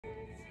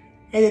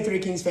Hey the Three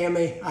Kings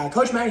family,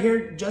 Coach Matt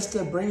here just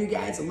to bring you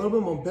guys a little bit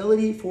of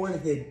mobility for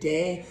the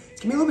day.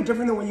 It's gonna be a little bit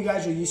different than what you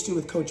guys are used to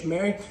with Coach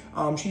Mary.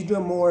 She's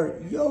doing more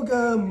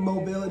yoga,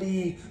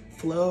 mobility,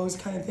 flows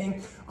kind of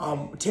thing.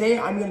 Today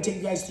I'm gonna take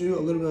you guys through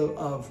a little bit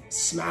of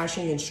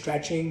smashing and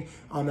stretching.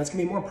 That's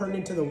gonna be more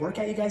pertinent to the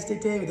workout you guys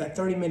did today with that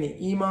 30-minute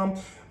EMOM,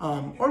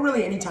 or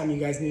really anytime you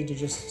guys need to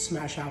just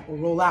smash out or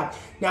roll out.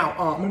 Now,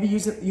 I'm gonna be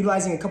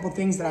utilizing a couple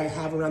things that I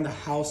have around the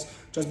house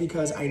just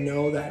because I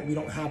know that we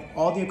don't have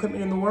all the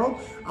equipment in the world.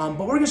 But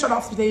we're gonna start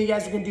off today, you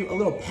guys. We're gonna do a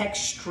little pec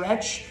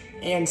stretch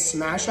and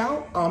smash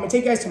out. I'm gonna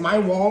take you guys to my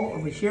wall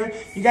over here.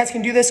 You guys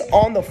can do this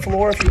on the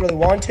floor if you really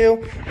want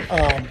to.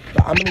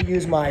 But I'm gonna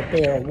use my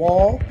bare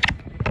wall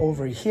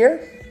over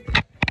here.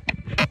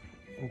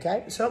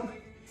 Okay, so come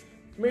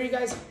here, you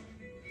guys.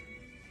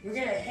 We're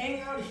gonna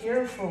hang out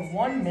here for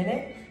 1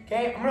 minute.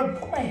 Okay, I'm gonna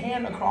put my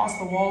hand across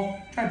the wall,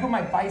 try to put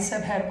my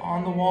bicep head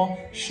on the wall,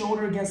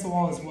 shoulder against the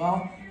wall as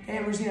well. Okay,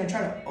 we're just gonna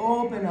try to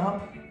open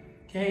up,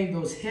 okay,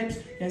 those hips.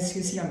 As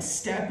you can see, I'm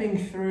stepping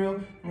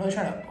through. I'm really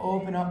trying to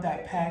open up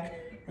that pec.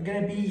 We're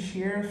gonna be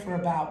here for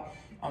about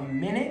a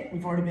minute.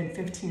 We've already been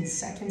 15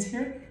 seconds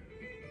here.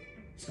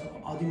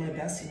 So I'll do my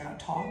best to not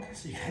talk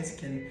so you guys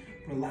can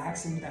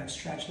relax into that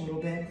stretch a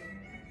little bit.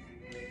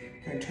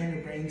 Gonna turn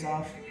your brains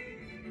off.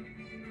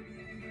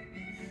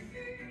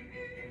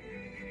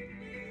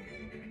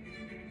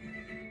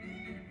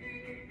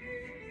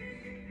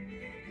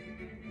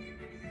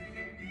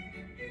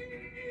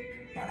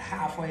 About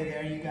halfway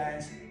there, you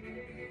guys.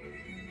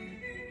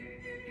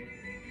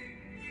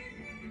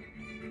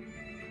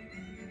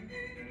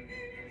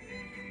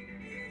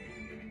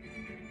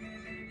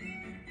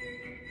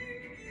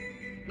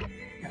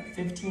 Got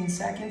 15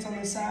 seconds on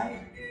this side.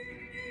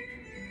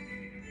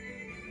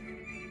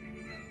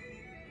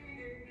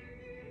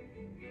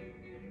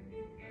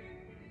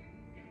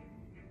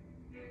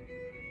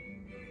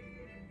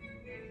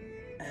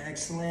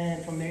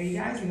 Excellent. From there, you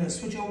guys, we're gonna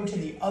switch over to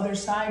the other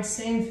side.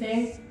 Same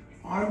thing.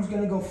 Arms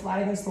gonna go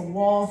flat against the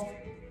wall.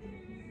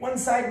 One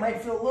side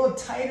might feel a little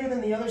tighter than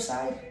the other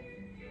side.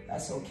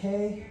 That's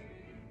okay.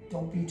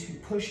 Don't be too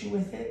pushy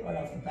with it right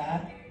off the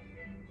bat.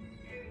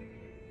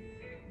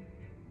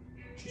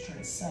 Just trying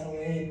to settle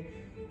in,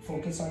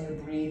 focus on your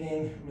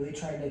breathing, really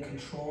trying to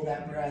control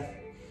that breath.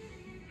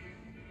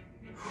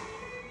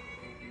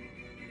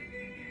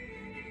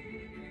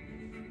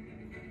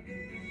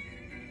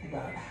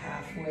 About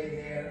halfway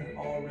there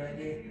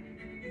already.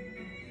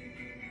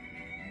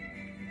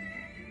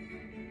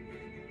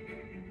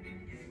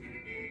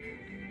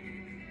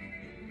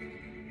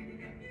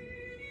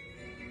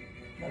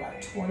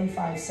 About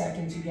 25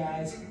 seconds, you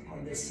guys,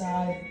 on this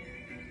side.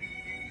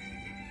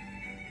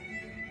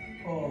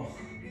 Oh.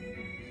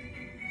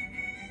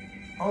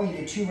 I only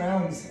did 2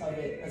 rounds of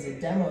it as a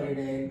demo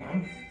today.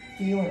 I'm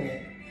feeling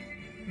it.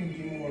 I'm gonna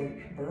do more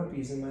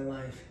burpees in my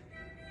life.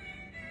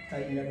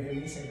 Thought you'd never hear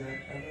me say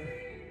that, ever.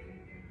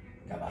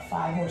 Got about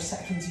 5 more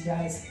seconds, you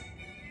guys.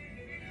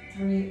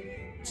 3,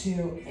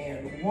 2,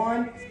 and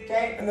 1.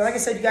 Okay, and then like I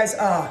said, you guys,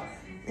 I'm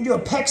gonna do a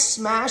pec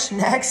smash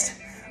next.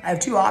 I have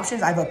 2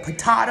 options. I have a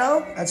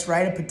potato, that's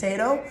right, a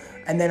potato,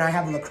 and then I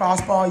have a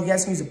lacrosse ball. You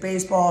guys can use a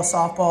baseball, a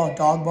softball, a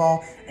dog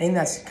ball, anything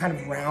that's kind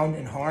of round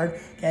and hard.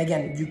 Okay,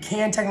 again, you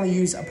can technically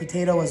use a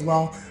potato as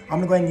well. I'm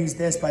gonna go ahead and use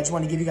this, but I just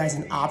want to give you guys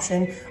an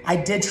option. I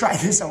did try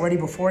this already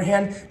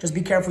beforehand. Just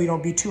be careful you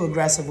don't be too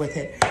aggressive with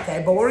it,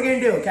 okay? But what we're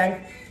gonna do,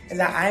 okay, is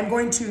that I'm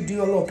going to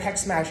do a little pec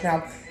smash.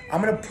 Now,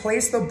 I'm gonna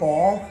place the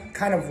ball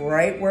kind of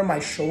right where my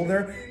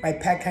shoulder, my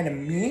pec kind of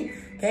meet,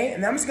 okay?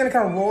 And then I'm just gonna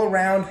kind of roll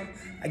around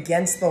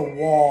against the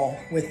wall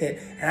with it.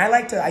 And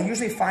I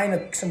usually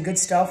find some good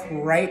stuff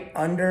right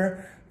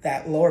under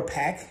that lower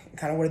pec,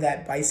 kind of where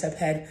that bicep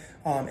head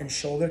and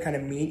shoulder kind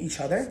of meet each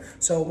other.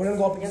 So we're gonna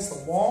go up against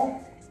the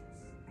wall,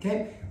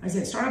 okay? Like I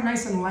said, start off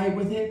nice and light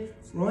with it.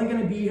 We're only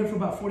gonna be here for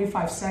about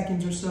 45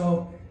 seconds or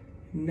so,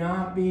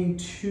 not being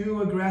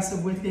too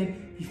aggressive with it.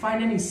 If you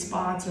find any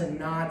spots or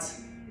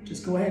knots,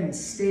 just go ahead and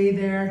stay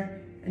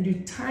there and do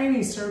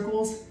tiny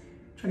circles,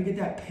 trying to get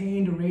that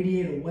pain to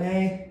radiate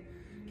away.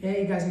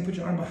 Okay, you guys can put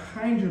your arm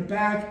behind your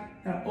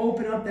back, now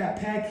open up that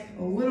pec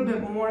a little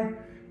bit more,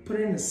 put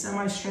it in a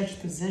semi-stretched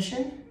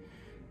position,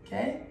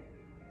 okay?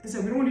 Like I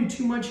said, we don't want to do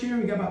too much here.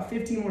 We got about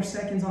 15 more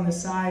seconds on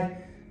this side. Like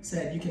I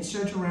said, you can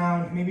search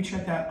around, maybe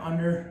check that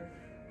under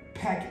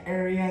pec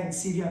area and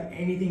see if you have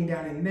anything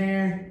down in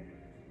there.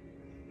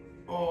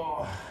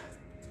 Oh,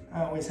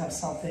 I always have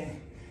something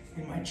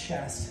in my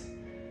chest.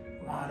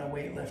 A lot of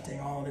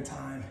weightlifting all the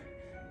time.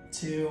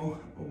 2,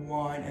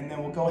 1, and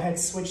then we'll go ahead and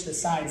switch the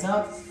sides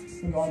up.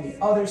 We'll go on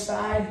the other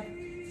side.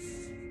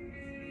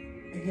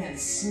 Again,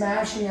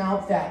 smashing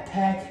out that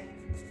pec,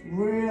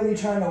 really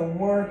trying to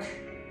work.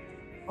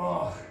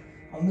 Oh,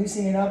 I'm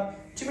loosening it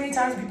up. Too many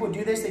times when people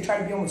do this, they try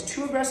to be almost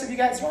too aggressive. You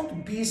guys don't have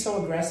to be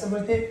so aggressive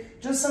with it.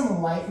 Just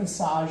some light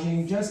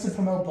massaging, just to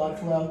promote blood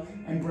flow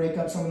and break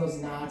up some of those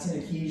knots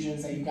and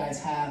adhesions that you guys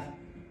have.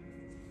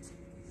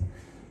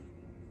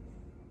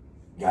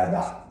 Got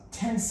about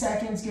 10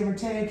 seconds, give or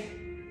take.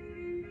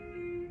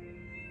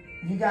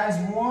 If you guys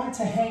want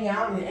to hang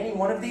out in any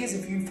one of these,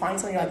 if you find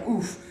something like,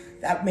 oof,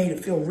 that made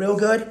it feel real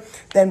good,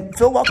 then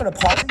feel welcome to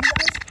pause it, you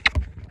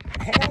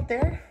guys. Hang out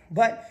there.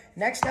 But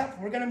next up,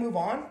 we're gonna move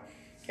on,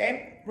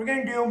 okay? We're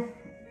gonna do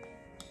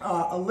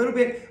a little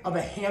bit of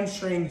a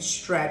hamstring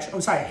stretch,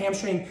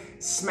 hamstring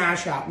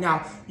smash out.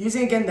 Now,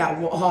 using again that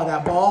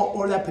ball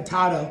or that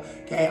potato,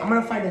 okay, I'm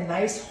gonna find a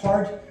nice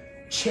hard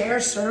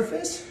chair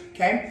surface,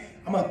 okay?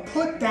 I'm gonna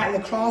put that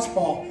lacrosse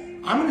ball,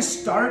 I'm gonna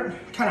start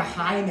kind of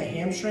high in the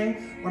hamstring,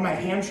 where my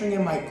hamstring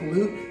and my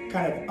glute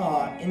kind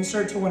of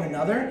insert to one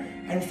another.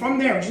 And from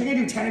there, we're just gonna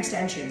do 10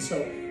 extensions.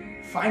 So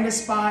find a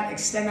spot,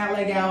 extend that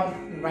leg out,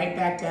 right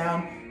back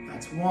down.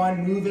 That's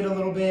 1, move it a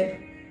little bit.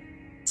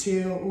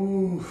 2,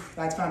 ooh,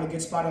 that's found a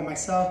good spot on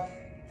myself.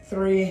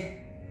 3,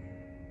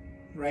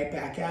 right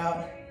back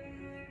out.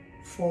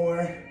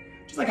 4,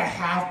 just like a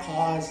half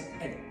pause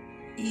at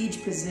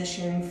each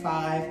position.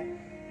 5,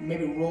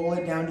 maybe roll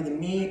it down to the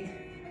meat.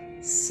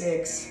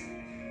 6,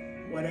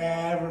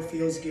 whatever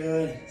feels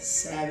good.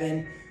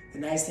 7, the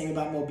nice thing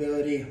about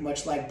mobility,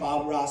 much like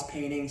Bob Ross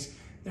paintings,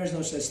 there's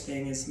no such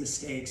thing as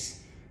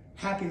mistakes.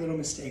 Happy little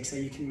mistakes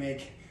that you can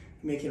make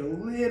it a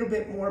little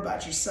bit more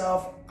about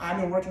yourself. I've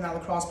been working that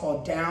lacrosse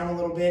ball down a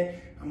little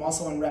bit. I'm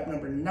also on rep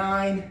number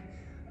 9.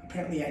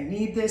 Apparently I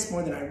need this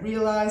more than I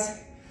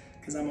realize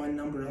because I'm on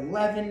number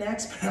 11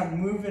 next, but I'm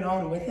moving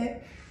on with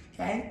it,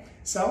 okay?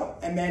 So,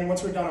 and then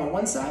once we're done on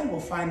one side,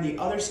 we'll find the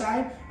other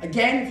side.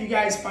 Again, if you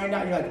guys find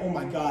out, you're like, oh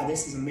my God,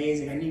 this is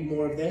amazing, I need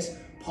more of this,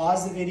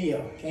 pause the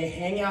video, okay?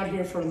 Hang out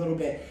here for a little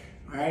bit,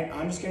 all right?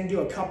 I'm just gonna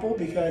do a couple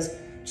because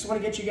I just wanna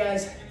get you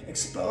guys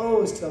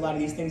exposed to a lot of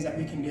these things that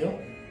we can do.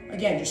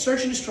 Again, just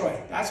search and destroy.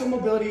 That's what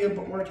mobility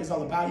work is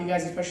all about, you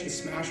guys, especially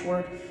smash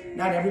work.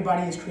 Not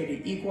everybody is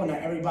created equal, not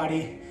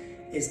everybody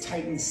is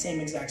tight in the same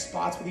exact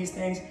spots with these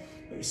things.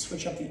 Maybe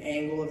switch up the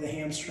angle of the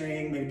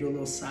hamstring, maybe do a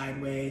little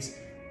sideways,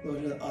 a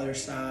little to the other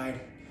side.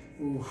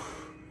 Ooh,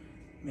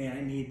 man,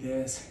 I need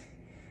this.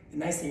 The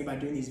nice thing about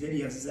doing these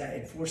videos is that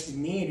it forces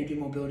me to do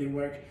mobility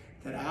work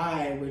that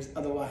I would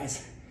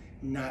otherwise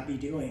not be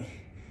doing.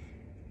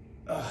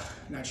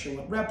 Not sure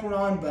what rep we're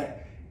on,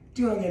 but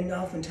doing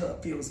enough until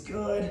it feels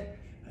good.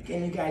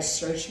 Again, you guys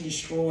search and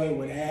destroy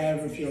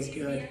whatever feels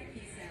good.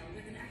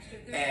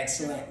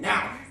 Excellent.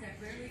 Now,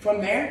 from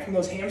there, from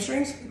those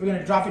hamstrings, we're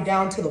gonna drop it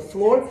down to the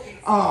floor.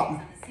 I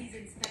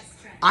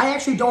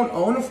actually don't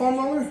own a foam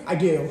roller. I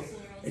do.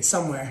 It's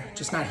somewhere,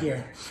 just not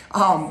here.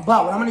 But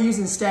what I'm gonna use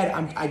instead,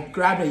 I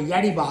grabbed a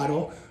Yeti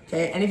bottle,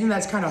 okay? Anything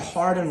that's kind of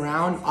hard and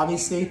round,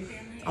 obviously,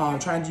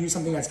 trying to use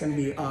something that's gonna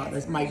be,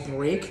 that might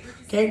break,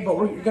 okay? But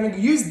we're gonna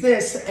use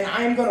this and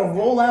I'm gonna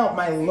roll out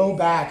my low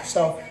back.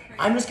 So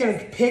I'm just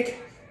gonna pick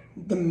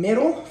the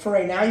middle for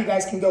right now. You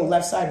guys can go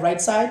left side, right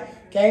side,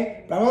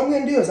 okay? But what I'm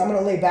gonna do is I'm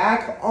gonna lay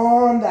back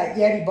on that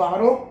Yeti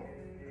bottle.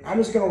 I'm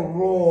just gonna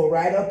roll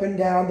right up and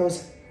down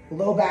those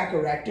low back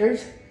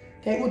erectors,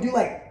 okay? We'll do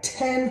like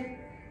 10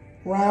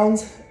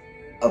 rounds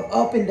of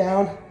up and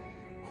down.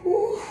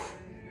 Whew.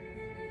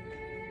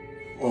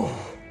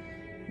 Oh.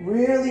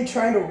 Really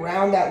trying to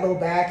round that low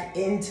back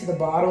into the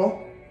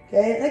bottle,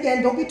 okay? And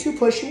again, don't be too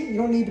pushy. You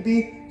don't need to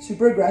be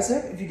super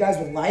aggressive. If you guys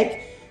would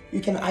like, you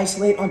can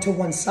isolate onto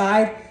one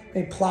side,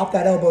 maybe plop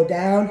that elbow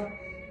down,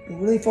 and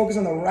really focus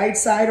on the right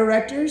side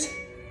erectors.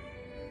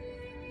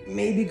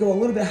 Maybe go a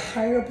little bit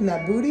higher up in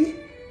that booty.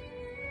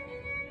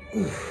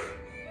 Oof.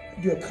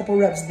 Do a couple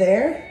reps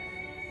there.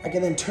 I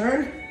can then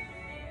turn,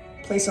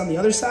 place on the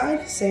other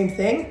side, same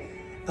thing.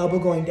 Elbow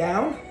going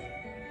down.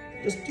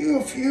 Just do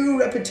a few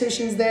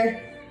repetitions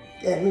there.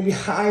 Again, maybe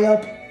high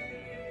up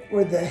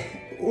where the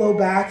low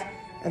back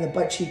and the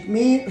butt cheek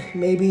meet.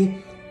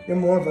 Maybe you're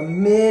more of a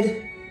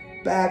mid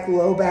back,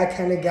 low back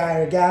kind of guy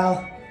or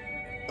gal.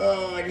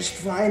 Just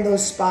find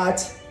those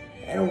spots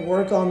and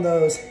work on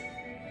those.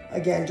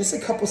 Again, just a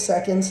couple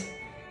seconds,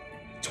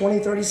 20,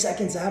 30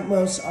 seconds at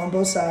most on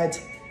both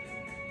sides.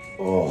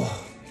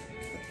 Oh.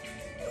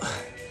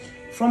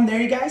 From there,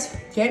 you guys,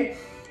 okay,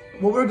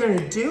 what we're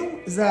gonna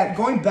do is that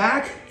going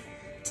back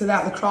to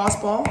that lacrosse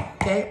ball,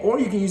 okay, or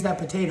you can use that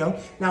potato.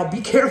 Now be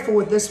careful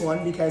with this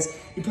one because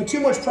you put too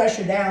much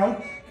pressure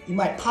down, you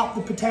might pop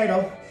the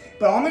potato.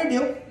 But all I'm gonna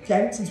do,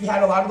 okay, since we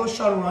had a lot of those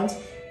shuttle runs,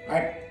 all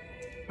right,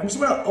 I'm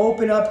just gonna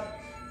open up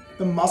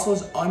the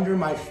muscles under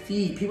my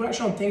feet. People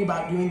actually don't think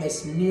about doing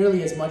this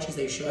nearly as much as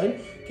they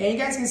should. Okay, you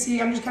guys can see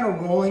I'm just kind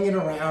of rolling it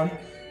around.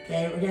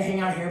 Okay, we're gonna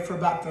hang out here for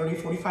about 30,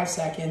 45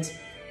 seconds.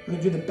 I'm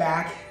gonna do the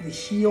back, the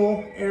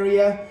heel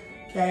area,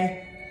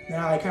 okay?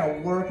 Now I kind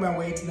of work my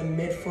way to the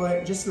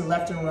midfoot, just to the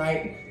left and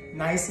right,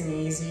 nice and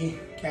easy,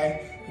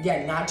 okay?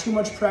 Again, not too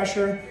much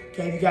pressure,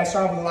 okay? If you guys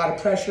start off with a lot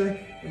of pressure,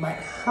 it might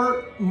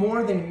hurt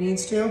more than it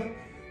needs to.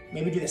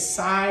 Maybe do the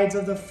sides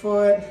of the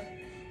foot.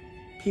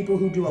 People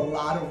who do a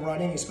lot of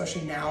running,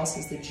 especially now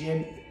since the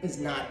gym is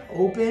not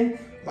open,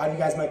 a lot of you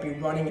guys might be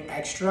running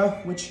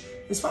extra, which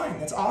is fine,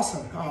 that's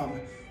awesome.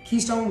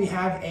 Keystone, we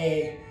have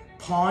a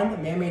pond, a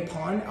man-made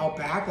pond out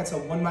back. That's a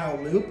 1 mile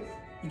loop.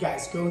 You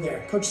guys go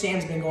there. Coach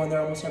Sam's been going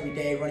there almost every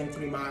day, running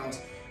 3 miles.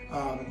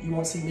 You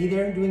won't see me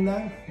there doing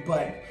that,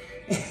 but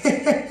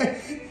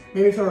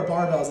maybe throw our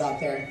barbells out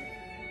there.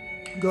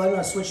 Good, I'm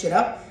gonna switch it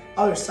up.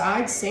 Other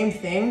side, same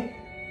thing.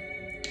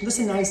 Just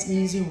a nice,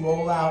 easy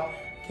rollout,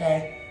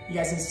 okay? You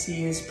guys can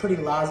see it's pretty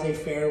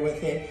laissez-faire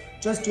with it.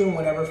 Just doing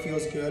whatever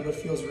feels good, what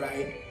feels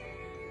right.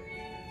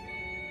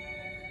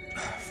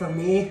 For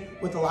me,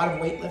 with a lot of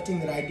weightlifting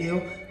that I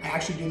do, I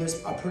actually do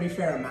this a pretty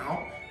fair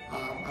amount.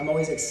 I'm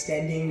always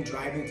extending,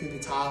 driving through the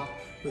top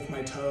with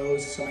my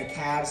toes, so my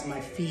calves, my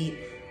feet,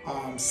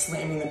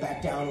 slamming them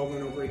back down over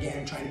and over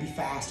again, trying to be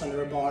fast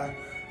under a bar.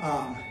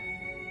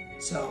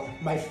 So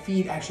my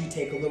feet actually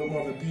take a little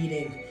more of a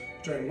beating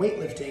during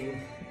weightlifting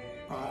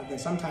than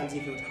sometimes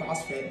even with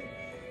CrossFit.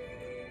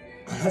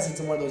 Unless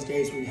it's one of those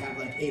days where you have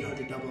like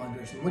 800 double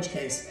unders, in which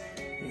case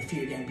your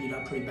feet are getting beat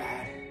up pretty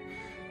bad.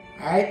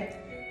 All right,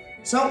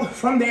 so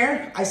from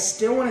there, I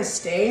still wanna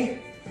stay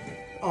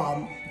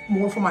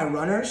more for my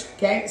runners,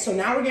 okay? So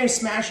now we're gonna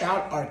smash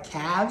out our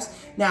calves.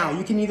 Now,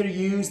 you can either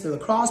use the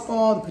lacrosse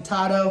ball, the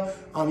potato,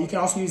 you can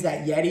also use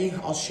that yeti.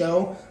 I'll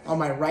show on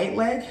my right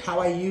leg how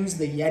I use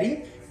the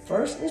yeti.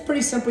 First, it's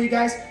pretty simple, you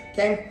guys,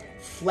 okay?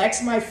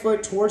 Flex my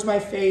foot towards my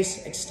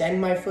face, extend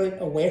my foot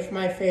away from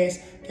my face,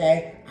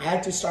 okay? I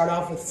have to start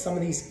off with some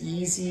of these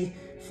easy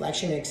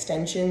flexion and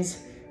extensions,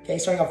 okay?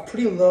 Starting off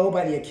pretty low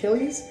by the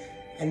Achilles,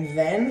 and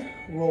then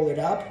roll it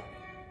up.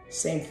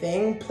 Same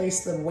thing,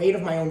 place the weight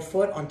of my own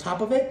foot on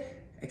top of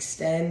it,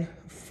 extend,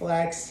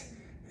 flex,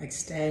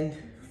 extend,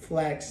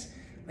 flex.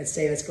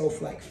 Let's go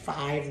for like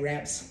 5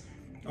 reps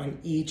on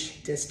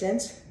each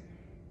distance.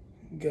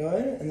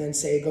 Good, and then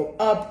say go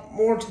up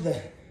more to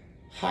the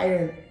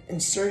higher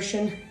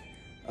insertion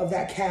of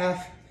that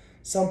calf.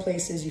 Some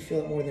places you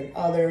feel it more than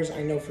others.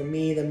 I know for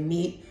me, the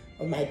meat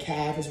of my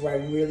calf is where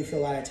I really feel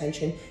a lot of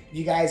tension. If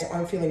you guys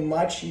aren't feeling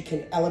much, you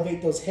can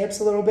elevate those hips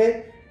a little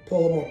bit, put a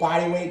little more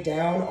body weight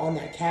down on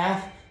that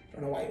calf. I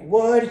don't know why you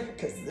would,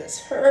 because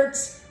this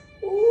hurts.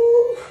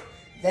 Ooh.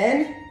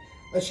 Then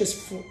let's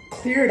just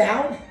clear it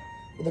out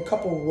with a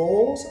couple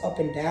rolls up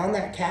and down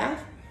that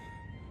calf.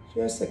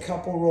 Just a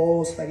couple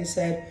rolls. Like I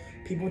said,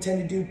 people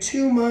tend to do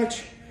too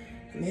much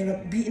and they end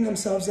up beating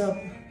themselves up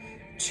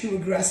too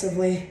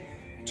aggressively.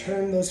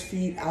 Turn those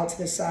feet out to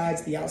the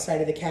sides, the outside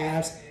of the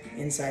calves,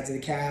 insides of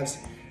the calves.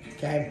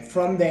 Okay,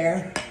 from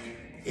there,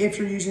 if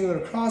you're using a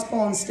lacrosse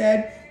ball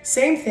instead,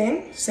 same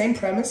thing, same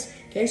premise.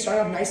 Okay, start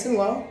off nice and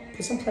low,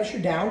 put some pressure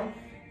down.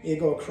 You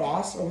go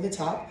across, over the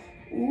top.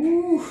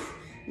 Ooh.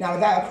 Now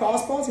with that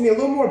lacrosse ball, it's gonna be a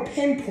little more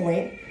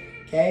pinpoint.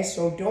 Okay,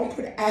 so don't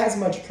put as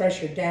much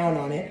pressure down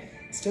on it.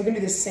 Still gonna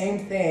do the same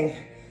thing.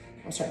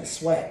 I'm starting to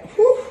sweat.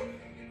 Whew.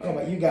 I don't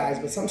know about you guys,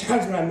 but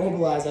sometimes when I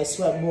mobilize, I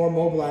sweat more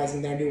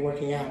mobilizing than I do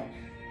working out.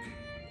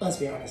 Let's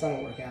be honest, I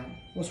don't work out.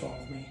 What's wrong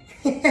with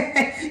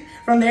me?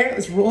 From there,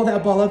 let's roll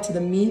that ball up to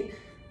the meat,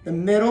 the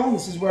middle.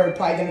 This is where we're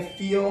probably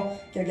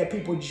gonna get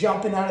people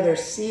jumping out of their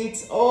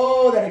seats.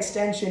 Oh, that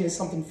extension is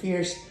something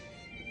fierce.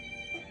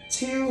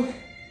 2,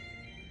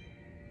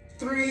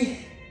 3,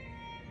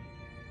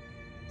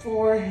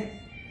 4.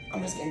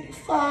 I'm just gonna do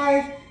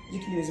 5. You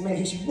can do as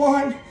many as you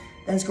want.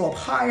 Then let's go up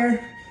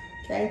higher,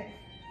 okay?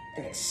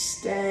 And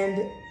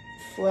extend,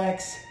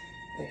 flex,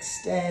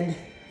 extend,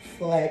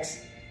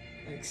 flex,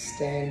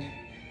 extend,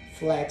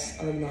 flex.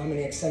 I don't know how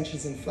many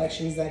extensions and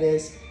flexions that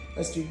is.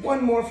 Let's do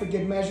one more for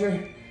good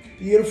measure.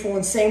 Beautiful,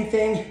 and same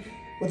thing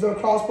with the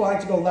lacrosse ball. I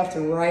like to go left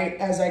and right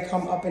as I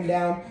come up and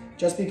down,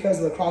 just because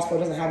the lacrosse ball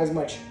doesn't have as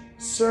much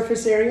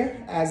surface area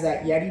as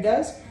that Yeti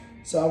does.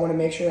 So I wanna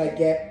make sure I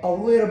get a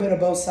little bit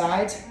of both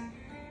sides.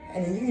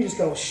 And then you can just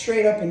go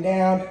straight up and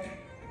down,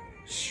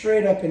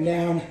 straight up and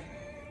down,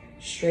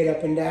 straight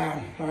up and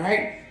down, all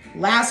right?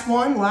 Last thing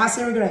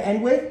we're gonna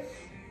end with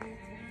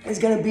is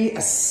gonna be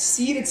a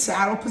seated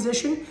saddle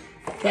position,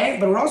 okay?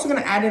 But we're also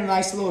gonna add in a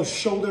nice little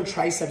shoulder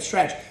tricep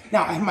stretch.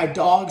 Now, I have my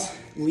dog's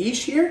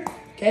leash here,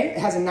 okay? It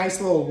has a nice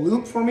little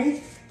loop for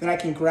me that I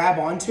can grab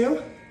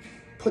onto,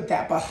 put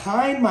that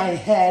behind my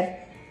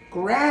head,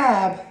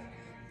 grab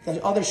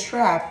the other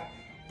strap,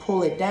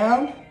 pull it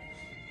down,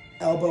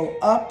 elbow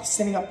up,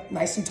 sitting up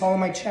nice and tall on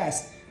my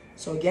chest.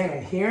 So again,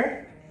 I'm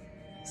here,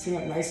 sitting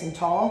up nice and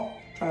tall,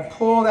 trying to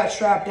pull that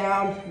strap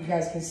down. You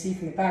guys can see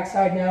from the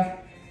backside now.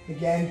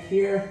 Again,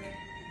 here,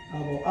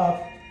 elbow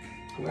up,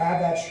 grab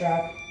that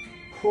strap,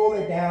 pull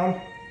it down.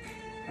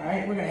 All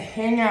right, we're gonna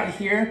hang out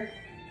here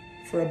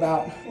for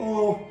about,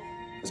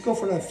 let's go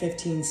for another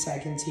 15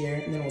 seconds here,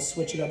 and then we'll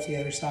switch it up to the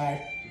other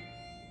side.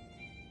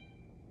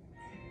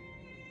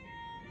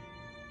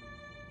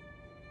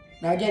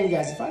 Now again, you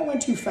guys, if I went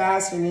too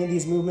fast in any of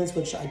these movements,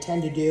 which I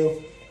tend to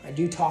do, I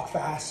do talk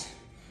fast,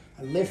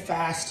 I live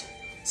fast,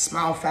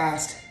 smile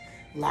fast,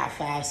 laugh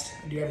fast,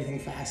 I do everything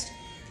fast,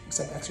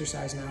 except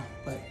exercise now,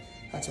 but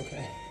that's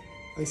okay.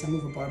 At least I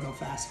move a barbell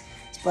fast.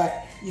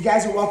 But you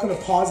guys are welcome to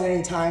pause at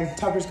any time.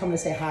 Tucker's coming to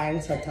say hi.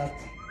 What's up, Tuck?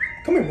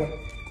 Come here, boy.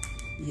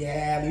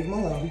 Yeah, leave him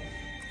alone.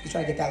 He's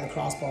trying to get that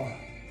lacrosse ball.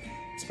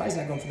 I'm surprised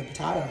he's not going for the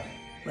potato.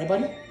 Right,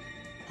 buddy?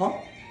 Huh?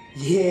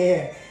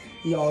 Yeah.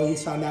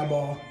 He's found that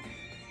ball.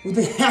 With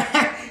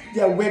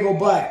that wiggle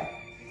butt.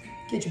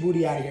 Get your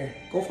booty out of here.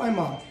 Go find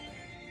mom. All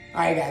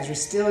right, guys, we're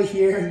still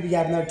here. We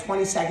got another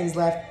 20 seconds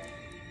left.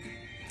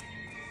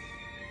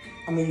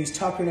 I'm gonna use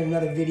Tucker in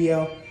another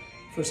video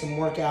for some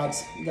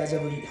workouts. You guys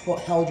ever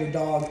held your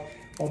dog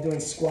while doing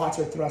squats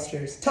or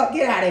thrusters? Tuck,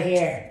 get out of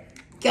here.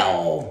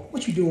 Go.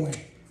 What you doing?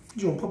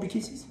 You doing puppy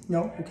kisses?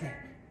 No? Okay.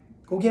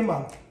 Go get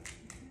mom.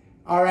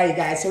 All right,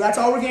 guys, so that's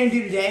all we're gonna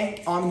do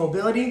today on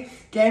mobility.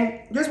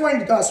 Again, just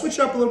wanted to switch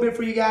it up a little bit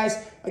for you guys.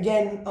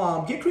 Again,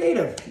 get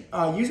creative.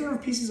 Use whatever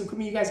pieces of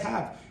equipment you guys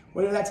have.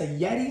 Whether that's a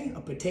Yeti,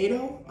 a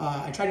potato,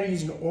 I try to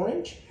use an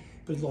orange,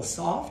 but it's a little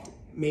soft,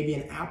 maybe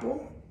an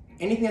apple.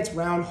 Anything that's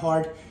round,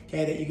 hard,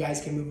 okay, that you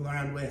guys can move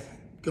around with,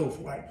 go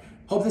for it.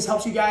 Hope this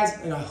helps you guys,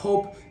 and I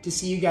hope to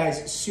see you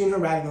guys sooner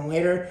rather than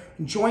later.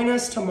 Join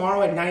us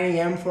tomorrow at 9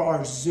 a.m. for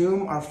our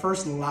Zoom, our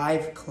first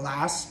live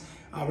class.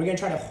 We're gonna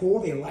try to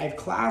hold a live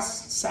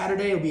class.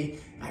 Saturday it'll be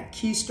at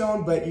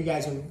Keystone, but you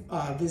guys will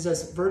visit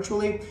us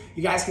virtually.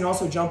 You guys can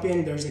also jump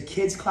in. There's a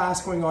kids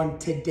class going on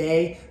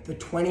today, the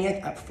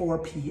 20th at 4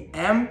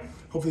 p.m.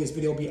 Hopefully this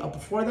video will be up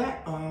before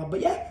that. But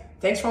yeah,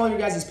 thanks for all of your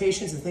guys'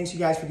 patience, and thanks you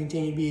guys for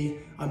continuing to be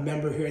a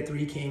member here at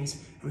Three Kings.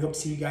 And we hope to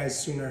see you guys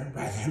sooner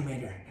rather than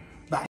later.